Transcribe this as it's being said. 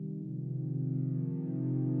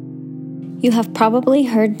You have probably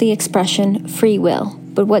heard the expression free will,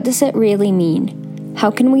 but what does it really mean? How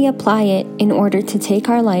can we apply it in order to take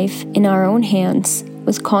our life in our own hands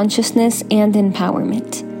with consciousness and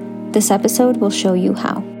empowerment? This episode will show you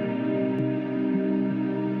how.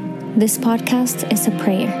 This podcast is a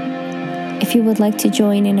prayer. If you would like to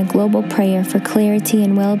join in a global prayer for clarity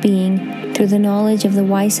and well-being through the knowledge of the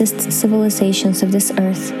wisest civilizations of this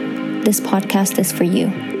earth, this podcast is for you.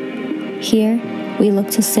 Here, we look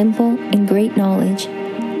to simple and great knowledge,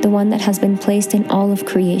 the one that has been placed in all of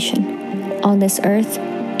creation, on this earth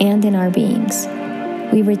and in our beings.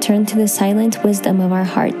 We return to the silent wisdom of our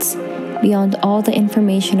hearts, beyond all the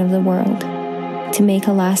information of the world, to make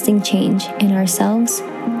a lasting change in ourselves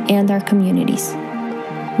and our communities.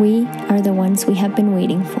 We are the ones we have been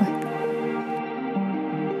waiting for.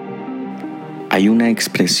 Hay una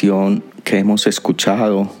expresión que hemos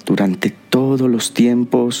escuchado durante todos los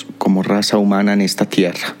tiempos como raza humana en esta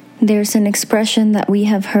tierra. There's an expression that we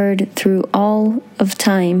have heard through all of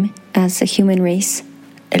time as a human race.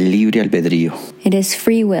 El libre albedrío, It is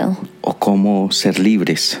free will, o cómo ser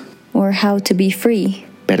libres or how to be free,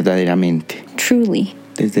 verdaderamente. truly.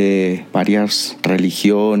 Desde varias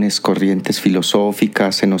religiones, corrientes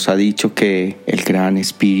filosóficas, se nos ha dicho que el gran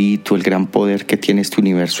espíritu, el gran poder que tiene este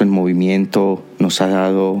universo en movimiento, nos ha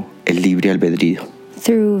dado el libre albedrío.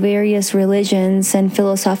 Through various religions and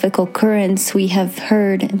philosophical currents, we have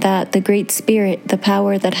heard that the Great Spirit, the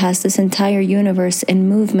power that has this entire universe in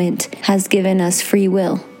movement, has given us free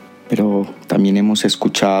will. Pero también hemos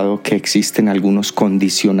escuchado que existen algunos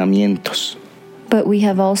condicionamientos. But we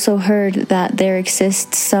have also heard that there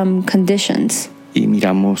exist some conditions. Y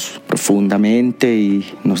miramos profundamente y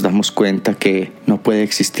nos damos cuenta que no puede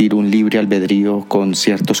existir un libre albedrío con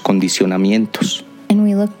ciertos condicionamientos. And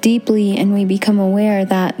we look deeply and we become aware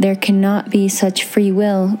that there cannot be such free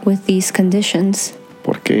will with these conditions.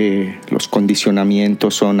 Porque los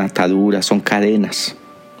condicionamientos son ataduras, son cadenas.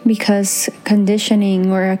 Because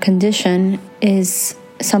conditioning or a condition is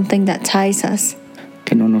something that ties us,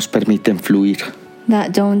 Que no nos permiten fluir.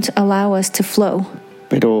 that don't allow us to flow.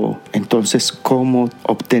 Pero entonces, ¿cómo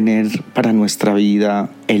obtener para nuestra vida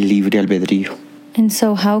el libre albedrío? And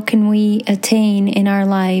so how can we attain in our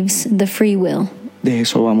lives the free will? De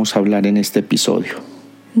eso vamos a hablar en este episodio.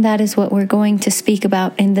 That is what we're going to speak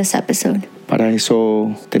about in this episode. Para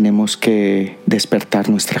eso tenemos que despertar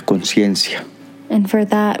nuestra conciencia, And for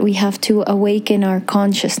that, we have to awaken our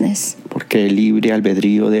consciousness, porque el libre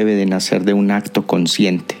albedrío debe de nacer de un acto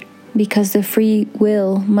consciente. because the free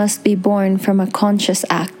will must be born from a conscious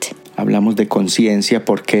act. Hablamos de conciencia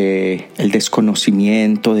porque el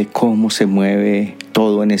desconocimiento de cómo se mueve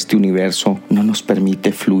todo en este universo no nos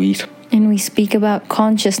permite fluir. And we speak about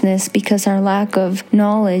consciousness because our lack of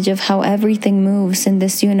knowledge of how everything moves in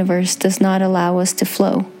this universe does not allow us to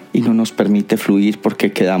flow. Y no nos permite fluir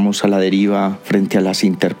porque quedamos a la deriva frente a las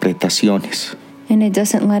interpretaciones. And it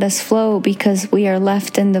doesn't let us flow because we are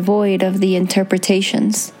left in the void of the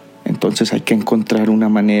interpretations. Entonces hay que encontrar una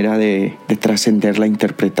manera de trascender la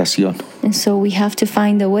interpretación. And so we have to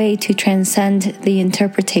find a way to transcend the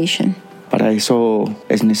interpretation. Para eso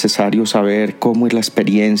es necesario saber cómo es la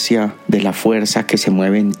experiencia de la fuerza que se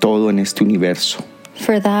mueve en todo en este universo.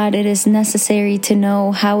 For that, it is necessary to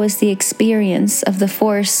know how is the experience of the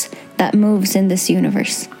force that moves in this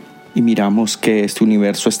universe. Y miramos que este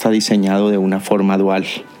universo está diseñado de una forma dual,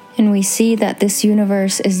 And we see that this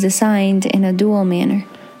universe is designed in a dual manner,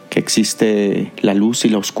 que existe la luz y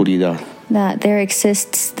la oscuridad, that there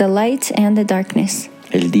exists the light and the darkness,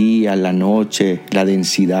 el día, la noche, la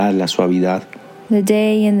densidad, la suavidad, the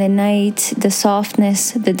day and the night, the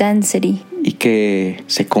softness, the density, y que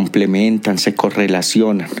se complementan, se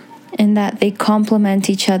correlacionan and that they complement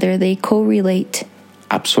each other, they correlate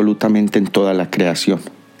absolutamente en toda la creación,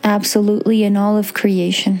 absolutely in all of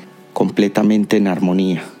creation, completamente en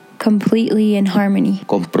armonía, completely in harmony,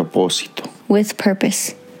 con propósito. with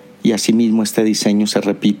purpose. Y asimismo este diseño se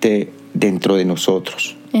repite dentro de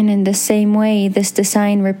nosotros. And in the same way, this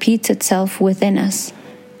design repeats itself within us.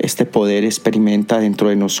 Este poder experimenta dentro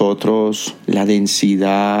de nosotros la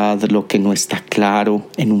densidad, lo que no está claro,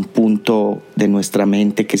 en un punto de nuestra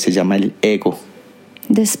mente que se llama el ego.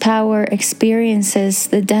 This power experiences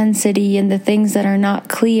the density and the things that are not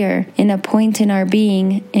clear in a point in our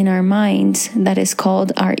being, in our minds, that is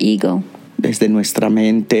called our ego. Desde nuestra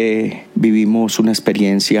mente vivimos una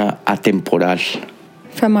experiencia atemporal,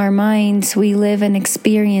 From our minds, we live an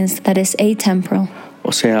experience that is atemporal,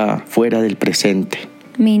 o sea, fuera del presente.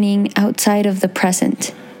 meaning outside of the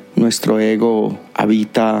present. Nuestro ego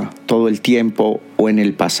habita todo el tiempo o en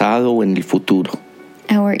el pasado o en el futuro.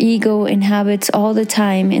 Our ego inhabits all the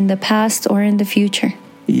time in the past or in the future.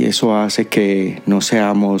 Y eso hace que no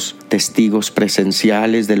seamos testigos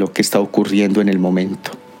presenciales de lo que está ocurriendo en el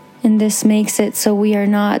momento. And this makes it so we are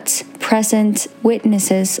not present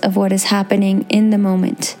witnesses of what is happening in the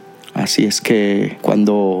moment. Así es que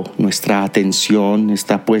cuando nuestra atención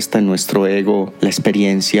está puesta en nuestro ego, la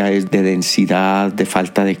experiencia es de densidad, de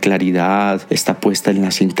falta de claridad, está puesta en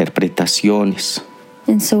las interpretaciones.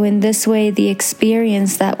 And so in this way, the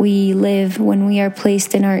experience that we live when we are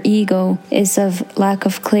placed in our ego is of lack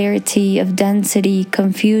of clarity, of density,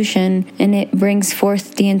 confusion, and it brings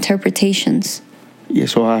forth the interpretations. Y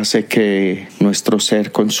eso hace que nuestro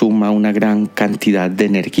ser consuma una gran cantidad de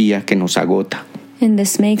energía que nos agota. And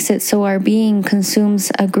this makes it so our being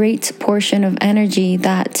consumes a great portion of energy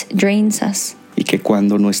that drains us. Y que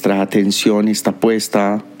cuando nuestra atención está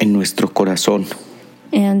puesta en nuestro corazón,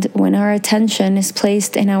 And when our attention is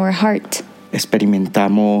placed in our heart,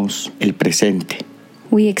 experimentamos el presente.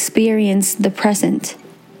 we experience the present.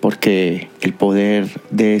 Porque el poder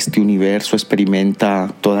de este universo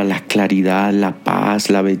experimenta toda la claridad, la paz,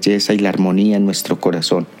 la belleza y la armonía en nuestro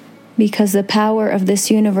corazón. Because the power of this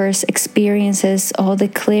universe experiences all the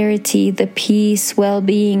clarity, the peace,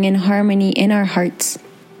 well-being, and harmony in our hearts.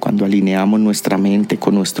 Cuando alineamos nuestra mente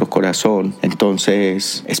con nuestro corazón,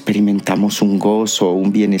 entonces experimentamos un gozo,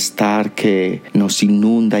 un bienestar que nos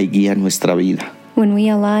inunda y guía nuestra vida. When we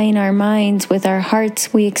align our minds with our hearts,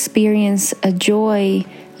 we experience a joy,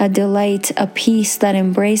 a delight, a peace that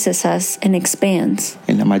embraces us and expands.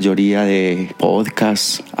 En la mayoría de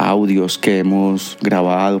podcasts, audios que hemos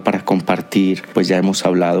grabado para compartir, pues ya hemos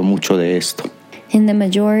hablado mucho de esto. In the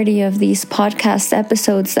majority of these podcast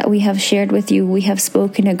episodes that we have shared with you, we have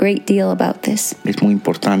spoken a great deal about this. Es muy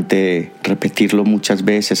importante repetirlo muchas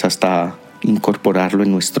veces hasta incorporarlo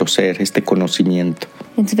en nuestro ser, este conocimiento.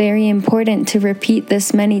 It's very important to repeat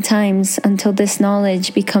this many times until this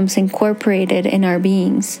knowledge becomes incorporated in our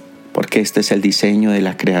beings. Porque este es el diseño de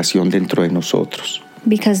la creación dentro de nosotros.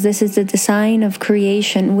 Because this is the design of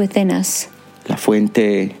creation within us. La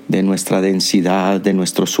fuente de nuestra densidad, de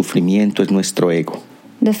nuestro sufrimiento, es nuestro ego.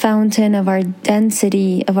 The fountain of our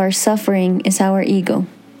density, of our suffering, is our ego.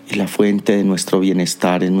 Y la fuente de nuestro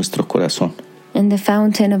bienestar es nuestro corazón. And the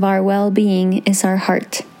fountain of our well-being is our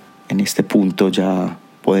heart. En este punto ya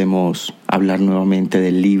podemos hablar nuevamente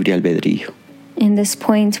del libre albedrío. In this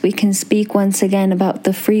point, we can speak once again about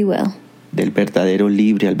the free will, Del verdadero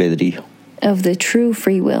libre albedrío, of the true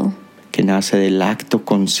free will, que nace del acto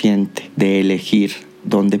consciente de elegir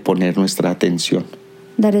dónde poner nuestra atención.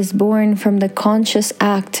 that is born from the conscious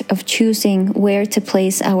act of choosing where to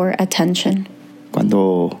place our attention.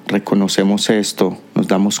 Cuando reconocemos esto, nos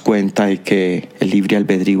damos cuenta de que el libre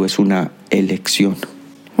albedrío es una elección.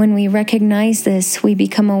 When we recognize this, we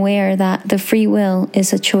become aware that the free will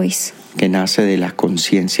is a choice Que nace de la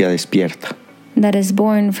conciencia despierta. that is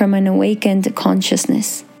born from an awakened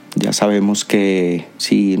consciousness. Ya sabemos que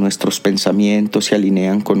si nuestros pensamientos se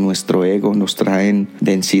alinean con nuestro ego, nos traen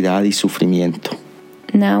densidad y sufrimiento.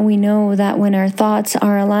 Now we know that when our thoughts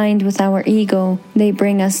are aligned with our ego, they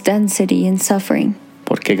bring us density and suffering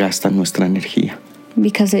Porque gastan nuestra energía.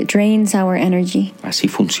 because it drains our energy. Así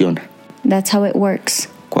funciona. That's how it works.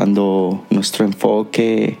 Cuando nuestro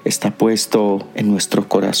enfoque está puesto en nuestro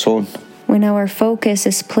corazón, When our focus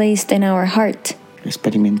is placed in our heart,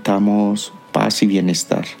 experimentamos paz y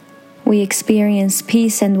bienestar. we experience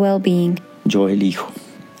peace and well-being. Yo elijo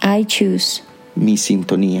I choose mi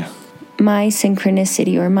sintonía. my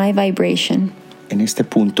synchronicity or my vibration. En este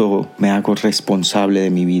punto me hago responsable de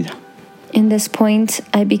mi vida. In this point,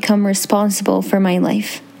 I become responsible for my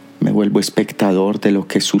life. Me vuelvo espectador de lo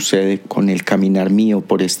que sucede con el caminar mío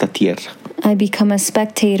por esta tierra. I become a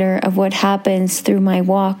spectator of what happens through my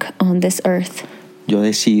walk on this earth. Yo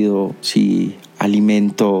decido si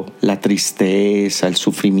alimento la tristeza, el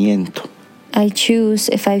sufrimiento, I choose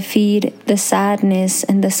if I feed the sadness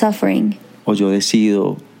and the suffering, o yo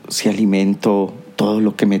decido si alimento todo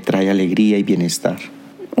lo que me trae alegría y bienestar.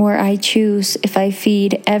 or I choose if I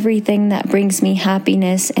feed everything that brings me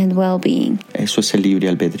happiness and well-being. Eso es el libre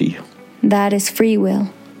albedrío. That is free will,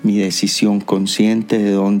 Mi decisión consciente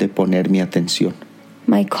de dónde poner mi atención.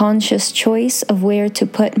 my conscious choice of where to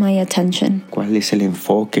put my attention. ¿Cuál es el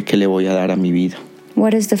enfoque que le voy a dar a mi vida?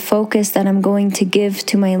 What is the focus that I'm going to give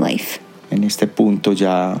to my life? En este punto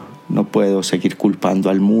ya no puedo seguir culpando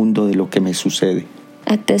al mundo de lo que me sucede.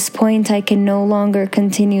 At this point, I can no longer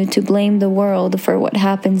continue to blame the world for what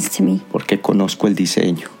happens to me Porque conozco el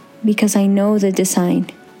diseño. because I know the design.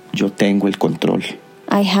 Yo tengo el control,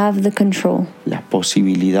 I have the control, la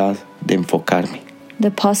posibilidad de enfocarme.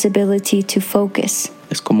 the possibility to focus.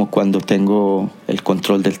 Es como cuando tengo el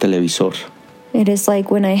control del televisor. It is like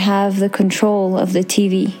when I have the control of the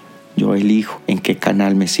TV. Yo elijo en qué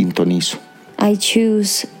canal me sintonizo. I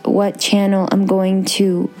choose what channel I'm going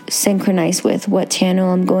to synchronize with, what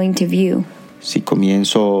channel I'm going to view. Si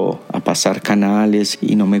comienzo a pasar canales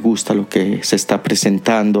y no me gusta lo que se está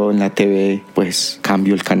presentando en la TV, pues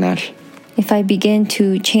cambio el canal. If I begin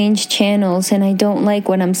to change channels and I don't like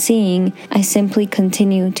what I'm seeing, I simply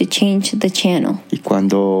continue to change the channel. Y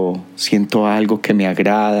cuando siento algo que me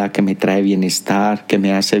agrada, que me trae bienestar, que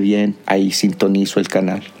me hace bien, ahí sintonizo el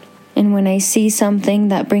canal. And when I see something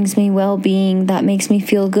that brings me well-being, that makes me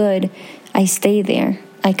feel good, I stay there.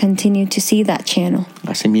 I continue to see that channel.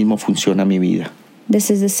 Así mismo funciona mi vida. This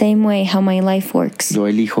is the same way how my life works. Yo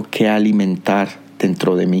elijo qué alimentar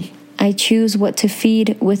dentro de mí. I choose what to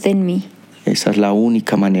feed within me. Esa es la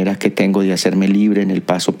única manera que tengo de hacerme libre en el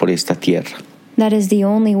paso por esta tierra. That is the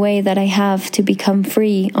only way that I have to become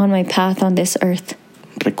free on my path on this earth.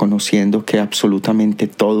 Reconociendo que absolutamente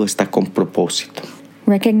todo está con propósito.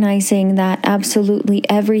 Recognizing that absolutely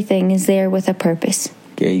everything is there with a purpose.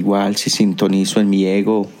 Que igual si sintonizo en mi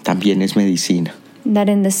ego, también es medicina. That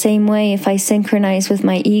in the same way, if I synchronize with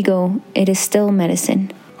my ego, it is still medicine.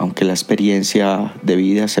 Aunque la experiencia de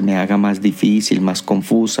vida se me haga más difícil, más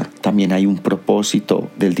confusa, también hay un propósito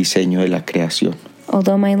del diseño de la creación.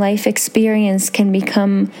 Although my life experience can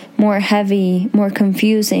become more heavy, more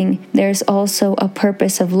confusing, there's also a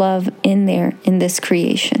purpose of love in there in this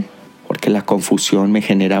creation. Porque la confusión me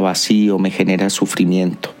genera vacío, me genera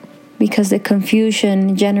sufrimiento. Because the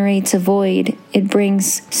confusion generates a void, it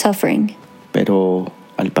brings suffering. Pero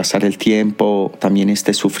al pasar el tiempo, también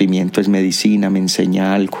este sufrimiento es medicina, me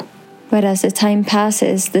enseña algo. But as the time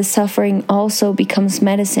passes, the suffering also becomes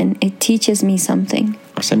medicine. It teaches me something.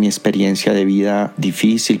 Hace mi experiencia de vida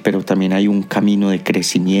difícil, pero también hay un camino de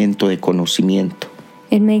crecimiento, de conocimiento.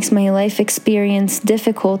 It makes my life experience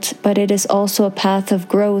difficult, but it is also a path of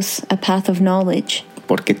growth, a path of knowledge.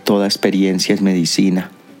 Porque toda experiencia es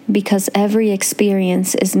medicina. Because every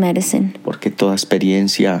experience is medicine. Porque toda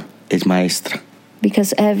experiencia es maestra.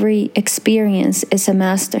 Because every experience is a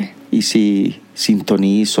master. Y si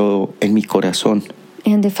sintonizo en mi corazón,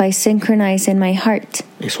 And if I synchronize in my heart,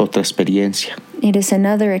 es otra experiencia it is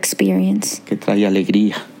another experience que trae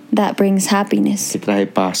alegría, that brings happiness, que trae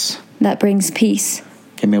paz, that brings peace,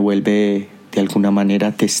 que me vuelve de alguna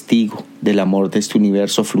manera testigo del amor de este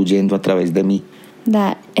universo fluyendo a través de mí.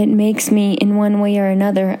 that it makes me in one way or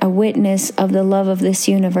another a witness of the love of this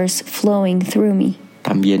universe flowing through me.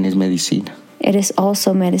 También es medicina, It is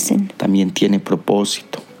also medicine. también tiene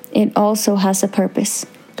propósito, It also has a purpose.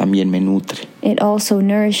 también me nutre. It also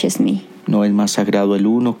nourishes me. No es más sagrado el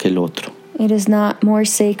uno que el otro. It is not more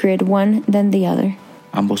sacred one than the other.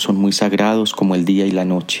 Ambos son muy sagrados como el día y la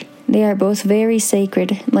noche. They are both very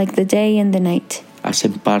sacred, like the day and the night.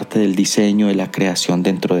 Hacen parte del diseño de la creación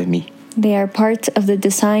dentro de mí. They are part of the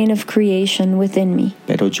design of creation within me.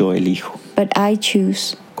 Pero yo elijo But I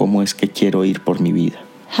choose. cómo es que quiero ir por mi vida.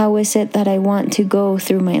 How is it that I want to go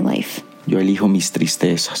through my life? Yo elijo mis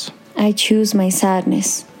tristezas. I choose my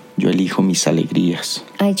sadness. Yo elijo mis alegrías.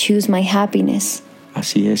 I choose my happiness.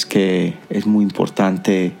 Así es que es muy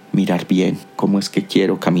importante mirar bien cómo es que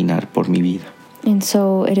quiero caminar por mi vida. And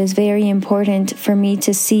so it is very important for me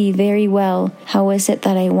to see very well how is it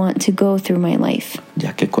that I want to go through my life.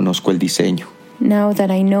 Ya que conozco el diseño, Now that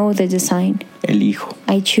I know the design, elijo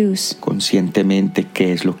I choose conscientemente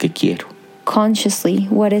qué es lo que quiero. consciously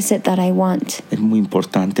what is it that I want. Es muy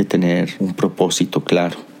importante tener un propósito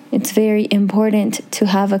claro, It's very important to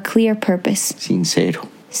have a clear purpose, sincero,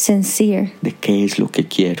 sincere, de qué es lo que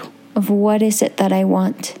quiero. of what is it that I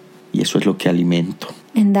want. Y eso es lo que alimento.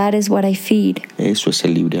 And that is what I feed. Eso es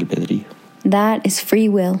el libre albedrío. That is free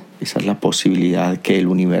will. Esa es la posibilidad que el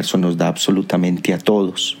universo nos da absolutamente a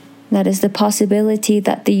todos. That is the possibility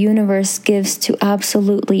that the universe gives to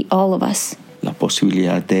absolutely all of us. La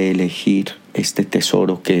posibilidad de elegir este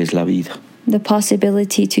tesoro que es la vida. The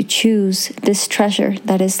possibility to choose this treasure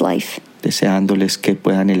that is life. Deseándoles que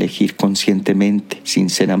puedan elegir conscientemente,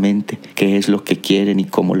 sinceramente, qué es lo que quieren y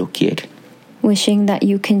cómo lo quieren. Wishing that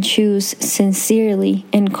you can choose sincerely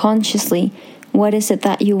and consciously what is it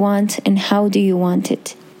that you want and how do you want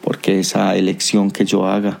it. Porque esa elección que yo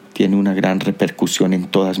haga tiene una gran repercusión en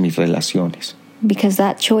todas mis relaciones. Because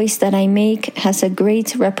that choice that I make has a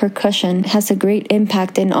great repercussion, has a great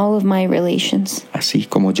impact in all of my relations. Así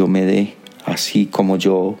como yo me dé, así como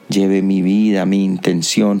yo lleve mi vida, mi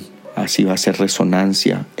intención, así va a ser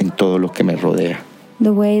resonancia en todo lo que me rodea. The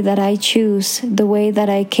way that I choose, the way that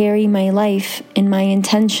I carry my life and my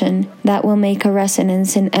intention, that will make a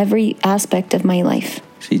resonance in every aspect of my life.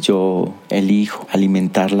 Si yo elijo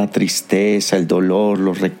alimentar la tristeza, el dolor,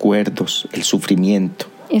 los recuerdos, el sufrimiento,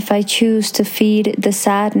 if I choose to feed the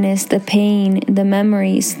sadness, the pain, the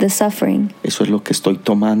memories, the suffering, eso es lo que estoy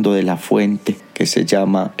tomando de la fuente que se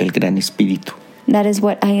llama el Gran Espíritu. that is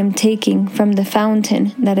what I am taking from the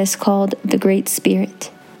fountain that is called the Great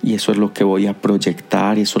Spirit. Y eso es lo que voy a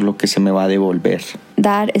proyectar, eso es lo que se me va a devolver.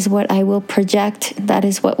 That is what I will project, that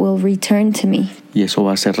is what will return to me. Y eso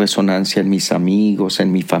va a hacer resonancia en mis amigos,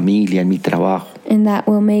 en mi familia, en mi trabajo. And that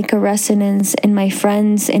will make a resonance in my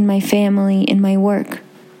friends, in my family, in my work.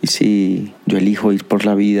 Y si yo elijo ir por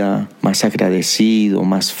la vida más agradecido,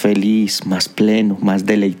 más feliz, más pleno, más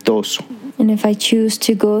deleitoso, And if I choose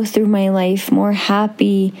to go through my life more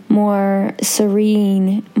happy, more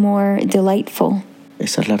serene, more delightful,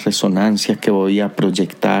 esa es la resonancia que voy a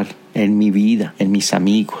proyectar en mi vida, en mis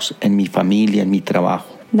amigos, en mi familia, en mi trabajo.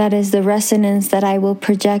 that is the resonance that I will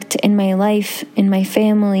project in my life, in my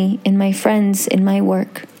family, in my friends, in my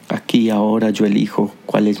work. Aquí ahora yo elijo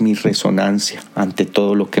cuál es mi resonancia ante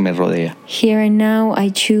todo lo que me rodea. Here and now I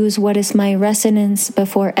choose what is my resonance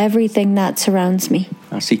before everything that surrounds me.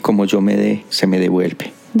 Así como yo me dé, se me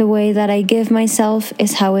devuelve. The way that I give myself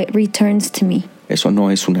is how it returns to me. Eso no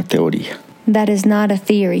es una teoría, That is not a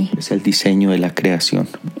theory. es el diseño de la creación.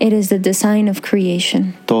 It is the design of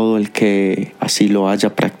creation. Todo el que así lo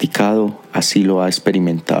haya practicado, así lo ha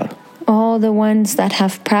experimentado. All the ones that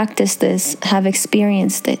have practiced this have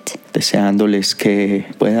experienced it. Deseándoles que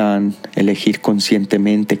puedan elegir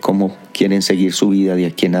conscientemente cómo quieren seguir su vida de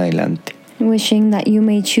aquí en adelante. Wishing that you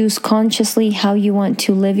may choose consciously how you want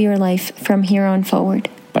to live your life from here on forward,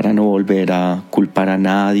 Para no volver a culpar a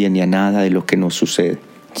nadie ni a nada de lo que nos sucede.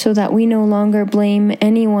 so that we no longer blame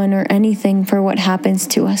anyone or anything for what happens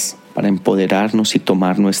to us. Para empoderarnos y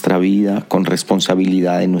tomar nuestra vida con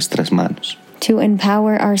responsabilidad en nuestras manos. To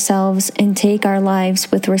empower ourselves and take our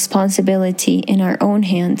lives with responsibility in our own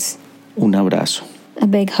hands. Un abrazo. A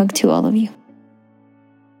big hug to all of you.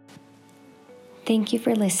 Thank you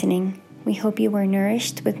for listening. We hope you were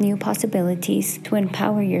nourished with new possibilities to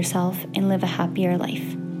empower yourself and live a happier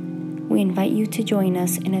life. We invite you to join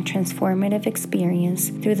us in a transformative experience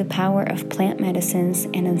through the power of plant medicines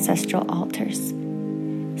and ancestral altars.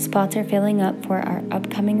 Spots are filling up for our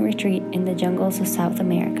upcoming retreat in the jungles of South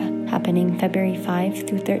America, happening February 5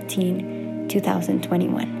 through 13,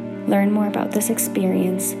 2021. Learn more about this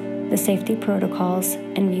experience, the safety protocols,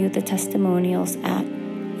 and view the testimonials at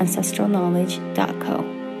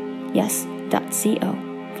ancestralknowledge.co. Yes, .co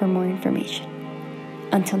for more information.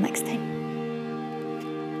 Until next time.